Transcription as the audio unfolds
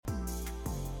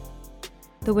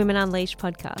the Women Unleashed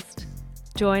podcast.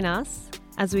 Join us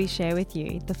as we share with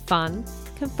you the fun,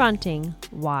 confronting,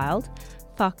 wild,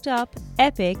 fucked up,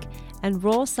 epic, and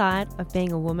raw side of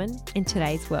being a woman in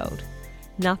today's world.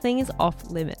 Nothing is off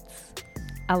limits.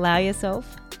 Allow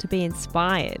yourself to be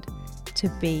inspired to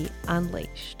be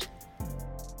unleashed.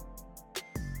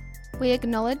 We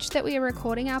acknowledge that we are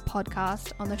recording our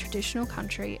podcast on the traditional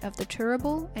country of the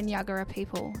Turrbal and Yagara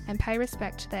people and pay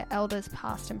respect to their elders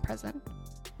past and present.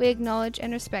 We acknowledge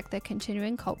and respect their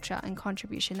continuing culture and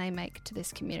contribution they make to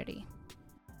this community.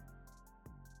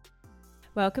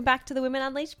 Welcome back to the Women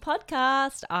Unleashed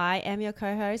podcast. I am your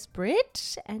co-host,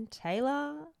 Britt, and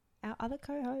Taylor, our other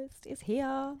co-host, is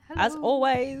here, as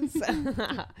always.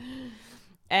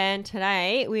 And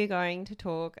today we're going to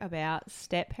talk about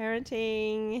step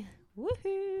parenting.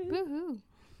 Woohoo! Woohoo!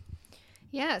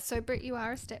 Yeah, so Britt, you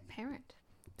are a step parent.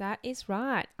 That is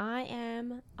right. I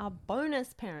am a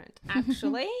bonus parent,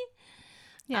 actually.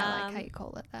 Yeah, I like how you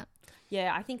call it that.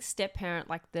 Yeah, I think step parent,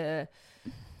 like the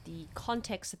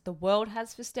context that the world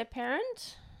has for step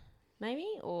parent, maybe,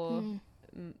 or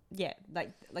yeah,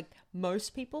 like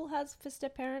most people has for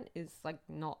step parent is like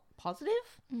not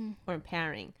positive or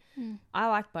empowering. I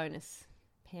like bonus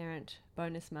parent,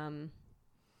 bonus mum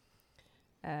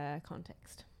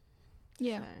context.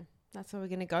 Yeah. So that's what we're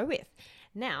going to go with.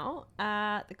 Now,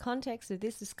 the context of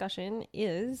this discussion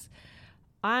is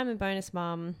I'm a bonus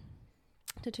mum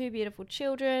to two beautiful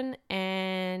children,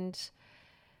 and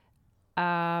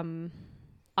I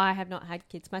have not had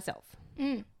kids myself.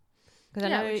 Because I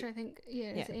know, which I think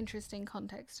is an interesting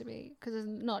context to be, because it's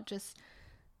not just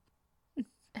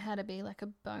how to be like a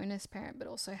bonus parent, but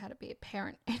also how to be a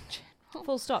parent in general.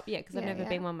 Full stop, yeah, because I've never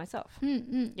been one myself.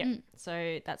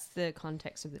 So that's the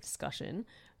context of the discussion,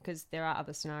 because there are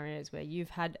other scenarios where you've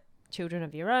had children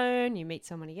of your own, you meet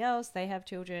somebody else, they have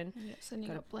children. Yep, so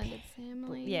you've got blended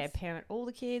families. Yeah, parent all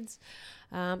the kids.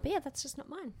 But yeah, that's just not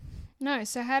mine. No,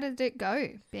 so how did it go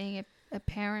being a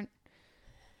parent?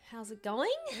 How's it going?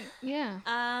 Yeah.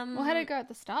 Well, how did it go at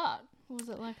the start? What was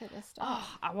it like at the start?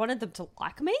 Oh, I wanted them to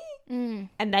like me,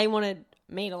 and they wanted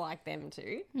me to like them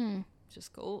too, which is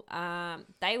cool.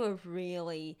 They were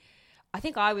really, I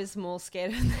think I was more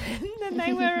scared of them than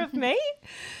they were of me.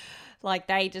 Like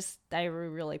they were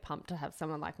really pumped to have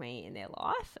someone like me in their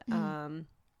life, and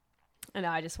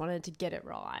I just wanted to get it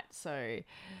right. So,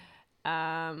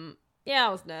 yeah, I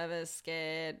was nervous,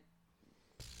 scared.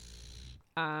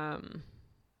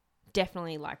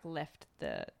 Definitely like left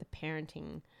the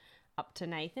parenting up to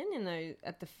Nathan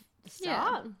at the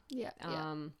start. Yeah.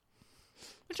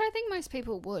 Which I think most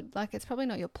people would. Like, it's probably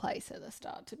not your place at the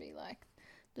start to be like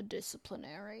the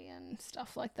disciplinary and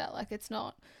stuff like that. Like, it's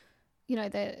not,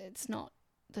 it's not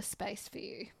the space for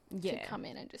you to come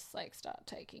in and just like start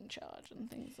taking charge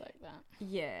and things like that.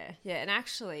 Yeah. And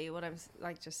actually, what I'm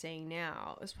like just seeing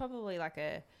now is probably like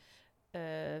a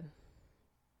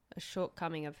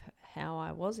shortcoming of how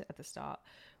I was at the start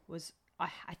was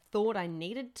I thought I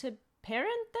needed to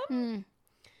parent them,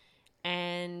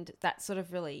 and that sort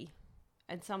of really,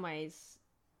 in some ways,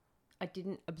 I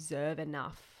didn't observe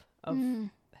enough of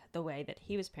the way that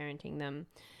he was parenting them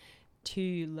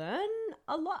to learn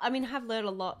a lot. I mean, I have learned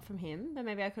a lot from him, but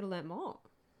maybe I could have learned more,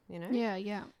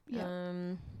 Yeah.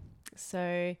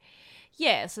 So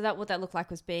that what that looked like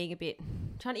was being a bit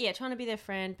trying to be their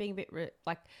friend, being a bit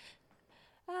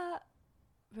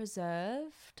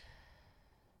reserved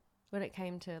when it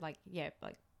came to like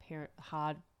parent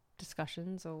hard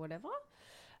discussions or whatever.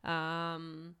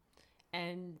 And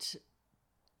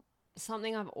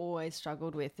something I've always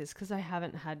struggled with is because I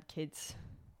haven't had kids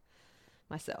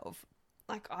myself.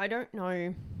 Like I don't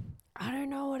know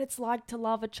what it's like to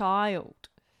love a child.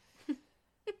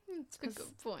 That's a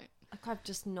good point. Like I've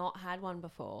just not had one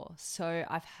before, so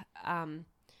I've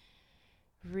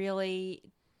really,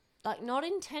 like, not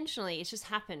intentionally, it's just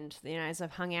happened, as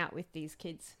I've hung out with these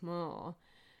kids more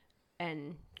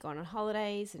and gone on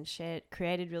holidays and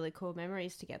created really cool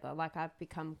memories together. Like I've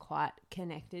become quite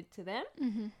connected to them,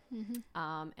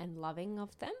 and loving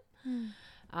of them.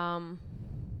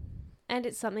 And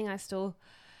it's something I still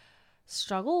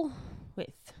struggle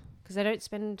with because they don't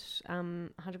spend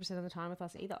 100% of the time with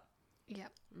us either. Yeah.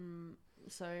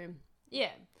 So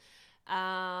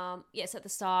so at the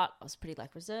start I was pretty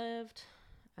like reserved,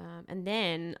 and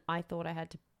then I thought I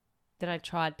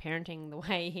tried parenting the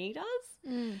way he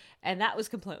does, and that was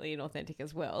completely inauthentic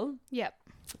as well. Yep.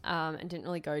 And didn't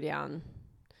really go down.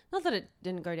 Not that it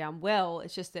didn't go down well.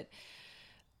 It's just that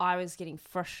I was getting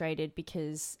frustrated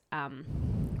because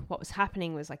what was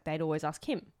happening was like they'd always ask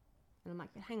him, and I'm like,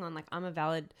 but hang on, like I'm a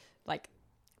valid like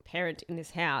parent in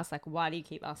this house. Like, why do you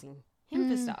keep asking him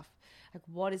for stuff? Like,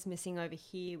 what is missing over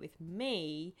here with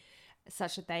me,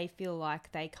 such that they feel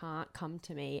like they can't come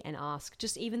to me and ask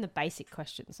just even the basic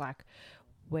questions like,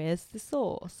 where's the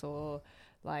sauce? Or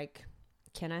like,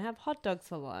 can I have hot dogs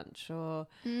for lunch? Or,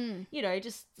 you know,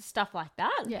 just stuff like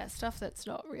that. Yeah, stuff that's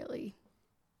not really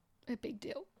a big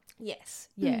deal. Yes.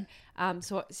 Yeah.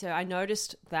 So I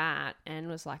noticed that and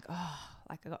was like, oh,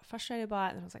 like I got frustrated by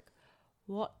it. And I was like,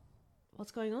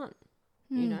 what's going on?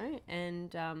 You know?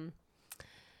 And,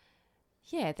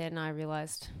 yeah, then I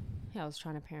realized I was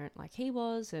trying to parent like he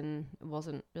was, and it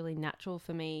wasn't really natural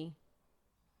for me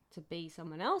to be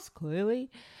someone else,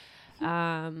 clearly.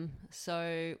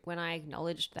 So when I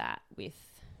acknowledged that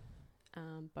with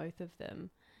both of them,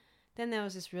 then there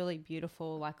was this really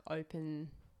beautiful, like, open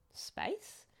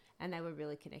space, and they were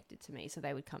really connected to me. So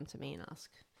they would come to me and ask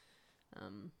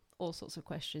all sorts of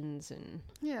questions. And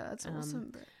yeah, that's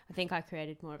awesome. I think I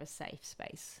created more of a safe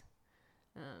space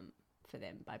for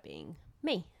them by being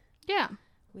me. Yeah.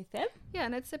 With them. Yeah,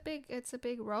 and it's a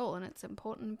big role, and it's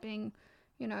important. Being,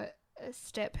 you know, a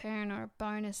step parent or a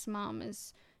bonus mum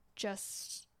is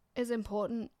just as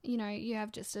important. You know, you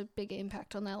have just a big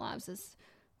impact on their lives as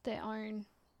their own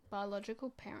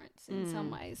biological parents in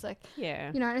some ways. Like,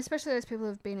 yeah, you know, and especially those people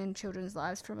who've been in children's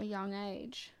lives from a young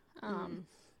age.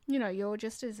 You know, you're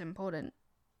just as important.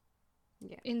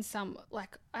 Yeah. In some,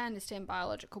 like, I understand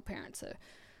biological parents are,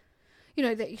 you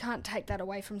know, that you can't take that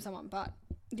away from someone, but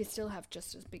you still have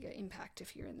just as big an impact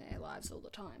if you're in their lives all the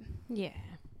time. Yeah.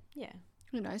 Yeah.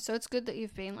 You know, so it's good that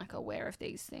you've been, like, aware of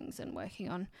these things and working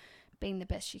on being the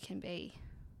best you can be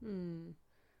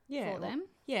yeah, for them.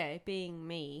 Yeah, being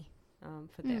me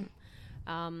for them.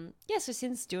 Yeah, so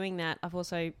since doing that, I've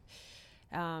also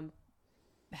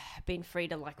been free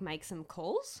to, like, make some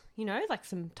calls, you know, like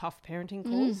some tough parenting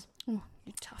calls. Oh,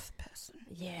 you're a tough person.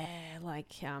 Yeah,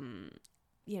 like,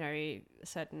 you know,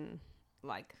 certain,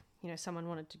 like, you know, someone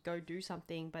wanted to go do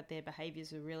something, but their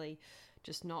behaviours are really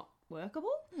just not workable.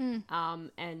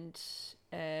 And,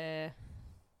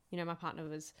 you know, my partner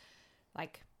was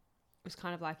like, was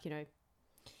kind of like, you know,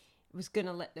 was going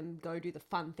to let them go do the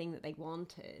fun thing that they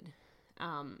wanted.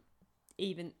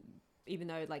 Even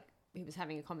though, like, he was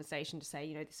having a conversation to say,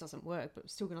 you know, this doesn't work, but we're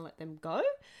still going to let them go.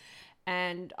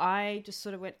 And I just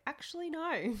sort of went, actually,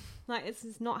 no, like, this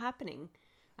is not happening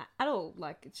at all.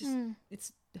 Like, it's just,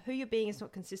 it's who you're being is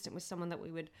not consistent with someone that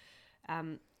we would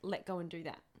let go and do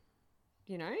that,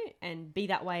 you know, and be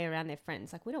that way around their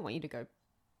friends. Like, we don't want you to go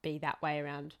be that way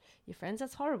around your friends.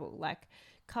 That's horrible. Like,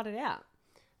 cut it out.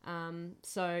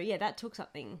 So yeah, that took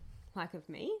something, like, of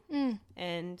me,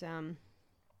 and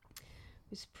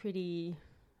was pretty.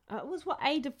 It was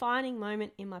a defining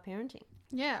moment in my parenting.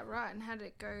 Yeah, right. And how did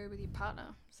it go with your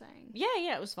partner saying?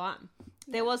 Yeah, it was fine.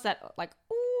 There was that, like,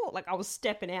 ooh, like, I was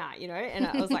stepping out, you know, and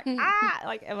I was like,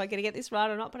 like, am I going to get this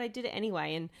right or not? But I did it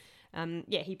anyway, and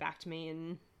yeah, he backed me,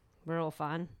 and we're all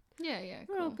fine. Yeah,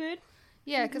 cool. We're all good.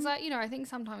 Yeah, because I think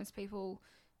sometimes people,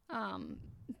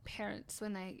 parents,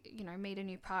 when they, you know, meet a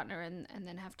new partner and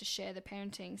then have to share the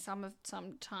parenting,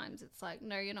 sometimes it's like,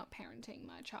 no, you're not parenting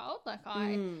my child. Like,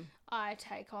 I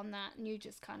take on that, and you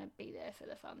just kind of be there for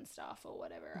the fun stuff or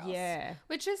whatever else. Yeah,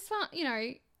 which is fun. You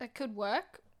know, that could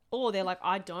work. Or they're like,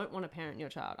 I don't want to parent your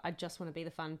child. I just want to be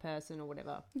the fun person or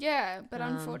whatever. Yeah, but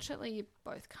unfortunately, you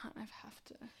both kind of have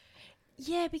to.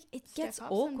 Yeah, but it gets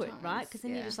awkward, right? Because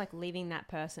then you're just, like, leaving that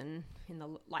person in the,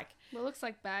 like... Well, it looks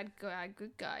like bad guy,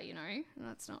 good guy, you know? And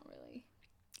that's not really...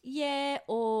 Yeah,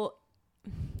 or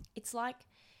it's like...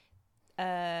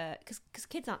 Because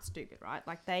kids aren't stupid, right?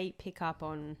 Like, they pick up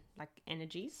on, like,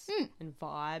 energies and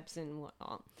vibes and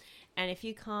whatnot. And if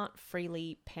you can't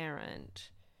freely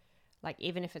parent, like,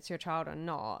 even if it's your child or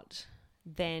not,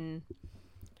 then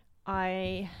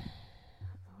I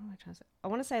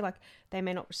want to say, like, they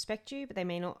may not respect you, but they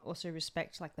may not also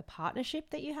respect, like, the partnership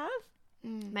that you have,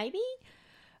 maybe.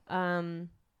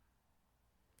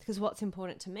 Because what's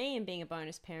important to me in being a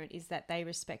bonus parent is that they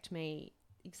respect me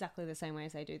exactly the same way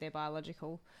as they do their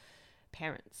biological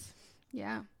parents.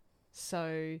 Yeah.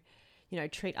 So, you know,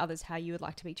 treat others how you would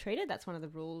like to be treated. That's one of the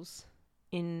rules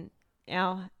in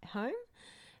our home.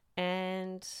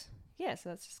 And, yeah, so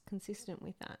that's just consistent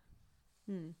with that.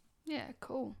 Yeah,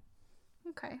 cool.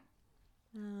 Okay.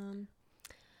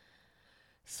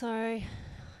 So,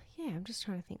 yeah, I'm just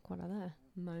trying to think what other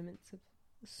moments have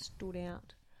stood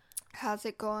out. How's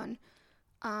it gone?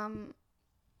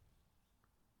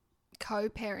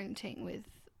 Co-parenting with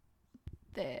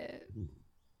their,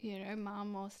 you know,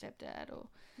 mum or stepdad or...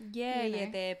 Yeah, you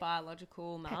know. Their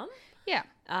biological mum. Yeah.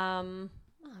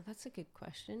 That's a good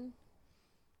question.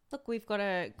 Look, we've got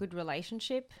a good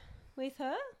relationship with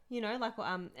her, you know, like,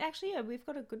 actually, yeah, we've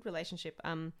got a good relationship.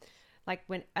 like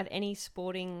when at any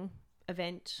sporting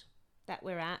event that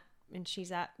we're at and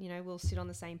she's at, you know, we'll sit on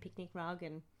the same picnic rug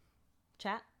and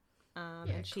chat.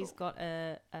 And she's got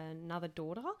another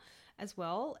daughter as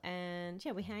well. And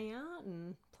yeah, we hang out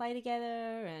and play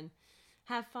together and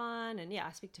have fun. And yeah,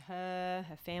 I speak to her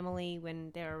family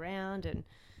when they're around, and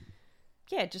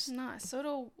yeah, just nice. So it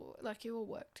all, like, you all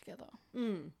work together.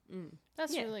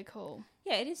 That's really cool.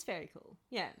 Yeah, it is very cool.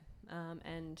 Yeah.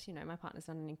 And you know, my partner's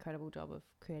done an incredible job of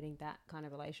creating that kind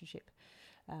of relationship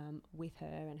with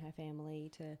her and her family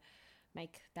to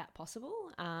make that possible.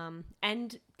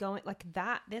 And going like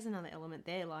that, there's another element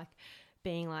there, like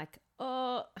being like,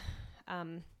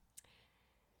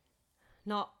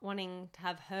 not wanting to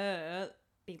have her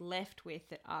be left with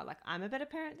that, like, I'm a better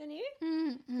parent than you.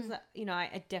 Because, you know,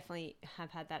 I definitely have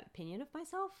had that opinion of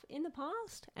myself in the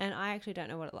past, and I actually don't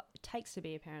know what it takes to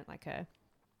be a parent like her.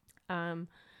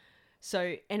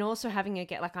 So, and also having her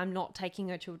get, like, I'm not taking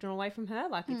her children away from her.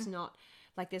 Like, it's not,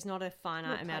 like, there's not a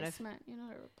finite amount of... You're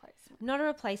not a replacement. Not a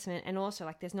replacement. And also,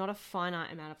 like, there's not a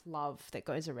finite amount of love that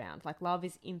goes around. Like, love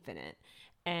is infinite.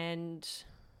 And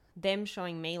them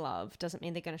showing me love doesn't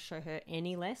mean they're going to show her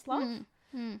any less love.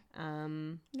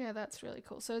 Yeah, that's really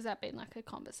cool. So has that been, like, a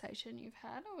conversation you've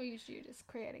had, or are you just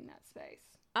creating that space?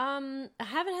 I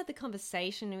haven't had the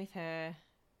conversation with her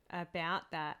about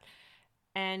that.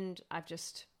 And I've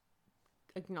just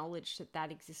acknowledged that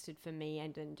existed for me,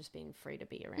 and then just being free to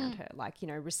be around her, like, you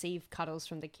know, receive cuddles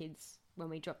from the kids when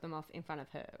we drop them off in front of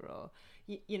her, or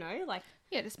you know, like,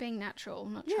 yeah, just being natural,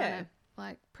 not trying to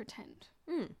like pretend.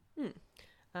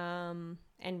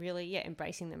 And really,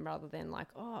 embracing them rather than like,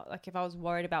 oh, like if I was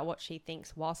worried about what she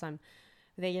thinks whilst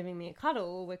they're giving me a cuddle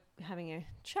or we're having a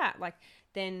chat, like,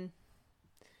 then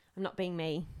I'm not being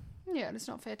me. Yeah, and it's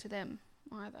not fair to them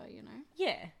either, you know.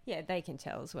 Yeah, they can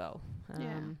tell as well.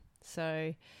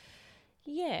 So,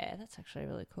 yeah, that's actually a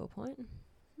really cool point.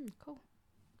 Cool.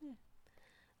 Yeah.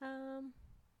 I'm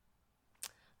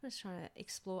just trying to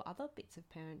explore other bits of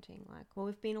parenting. Like, well,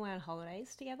 we've been away on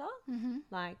holidays together.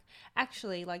 Like,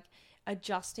 actually, like,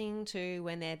 adjusting to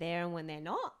when they're there and when they're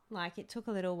not. Like, it took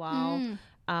a little while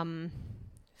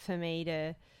for me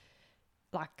to,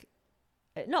 like,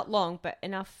 not long, but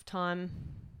enough time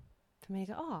for me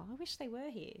to go, oh, I wish they were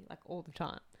here, like, all the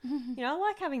time. You know, I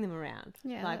like having them around.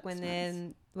 Yeah, like, when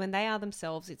they are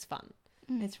themselves, it's fun.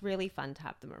 It's really fun to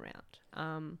have them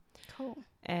around. Cool.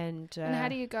 And how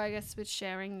do you go, I guess, with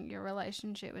sharing your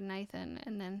relationship with Nathan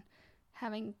and then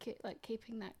having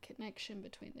keeping that connection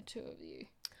between the two of you?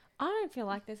 I don't feel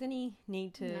like there's any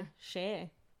need to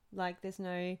share. Like, there's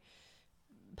no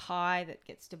pie that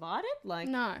gets divided. Like,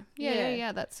 no.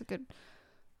 Yeah. That's a good.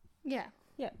 Yeah.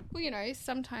 Yeah. Well, you know,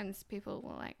 sometimes people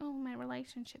were like, "Oh, my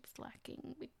relationship's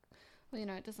lacking." Well, you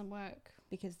know, it doesn't work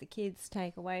because the kids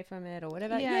take away from it or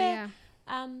whatever. Yeah.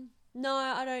 No,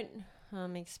 I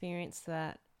don't experience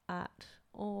that at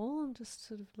all. I'm just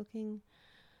sort of looking,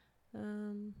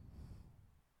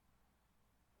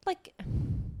 like,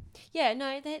 yeah,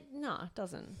 no, it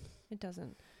doesn't. It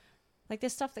doesn't. Like,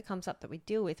 there's stuff that comes up that we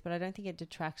deal with, but I don't think it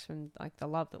detracts from, like, the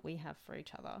love that we have for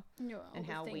each other. Yeah, and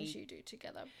how things you do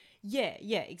together. Yeah,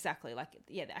 exactly. Like,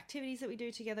 yeah, the activities that we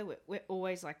do together, we're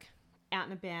always, like, out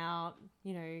and about,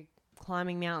 you know,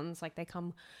 climbing mountains. Like, they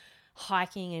come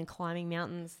hiking and climbing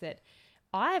mountains that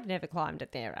I have never climbed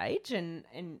at their age. And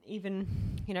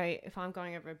even, you know, if I'm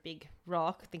going over a big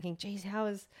rock thinking, geez, how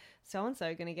is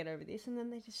so-and-so going to get over this? And then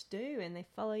they just do, and they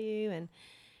follow you, and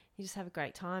you just have a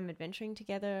great time adventuring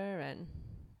together. And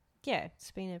yeah, it's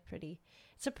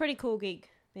a pretty cool gig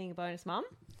being a bonus mum.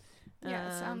 Yeah,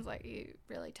 it sounds like you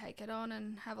really take it on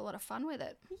and have a lot of fun with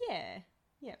it. Yeah.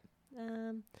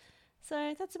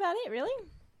 So that's about it, really.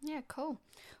 Yeah, cool.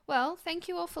 Well, thank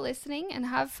you all for listening, and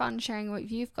have fun sharing what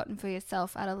you've gotten for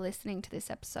yourself out of listening to this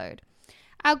episode.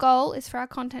 Our goal is for our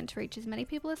content to reach as many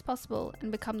people as possible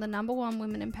and become the #1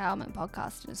 women empowerment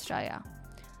podcast in Australia.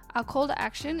 Our call to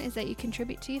action is that you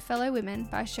contribute to your fellow women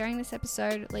by sharing this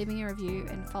episode, leaving a review,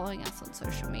 and following us on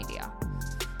social media.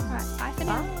 All right, bye for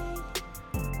now.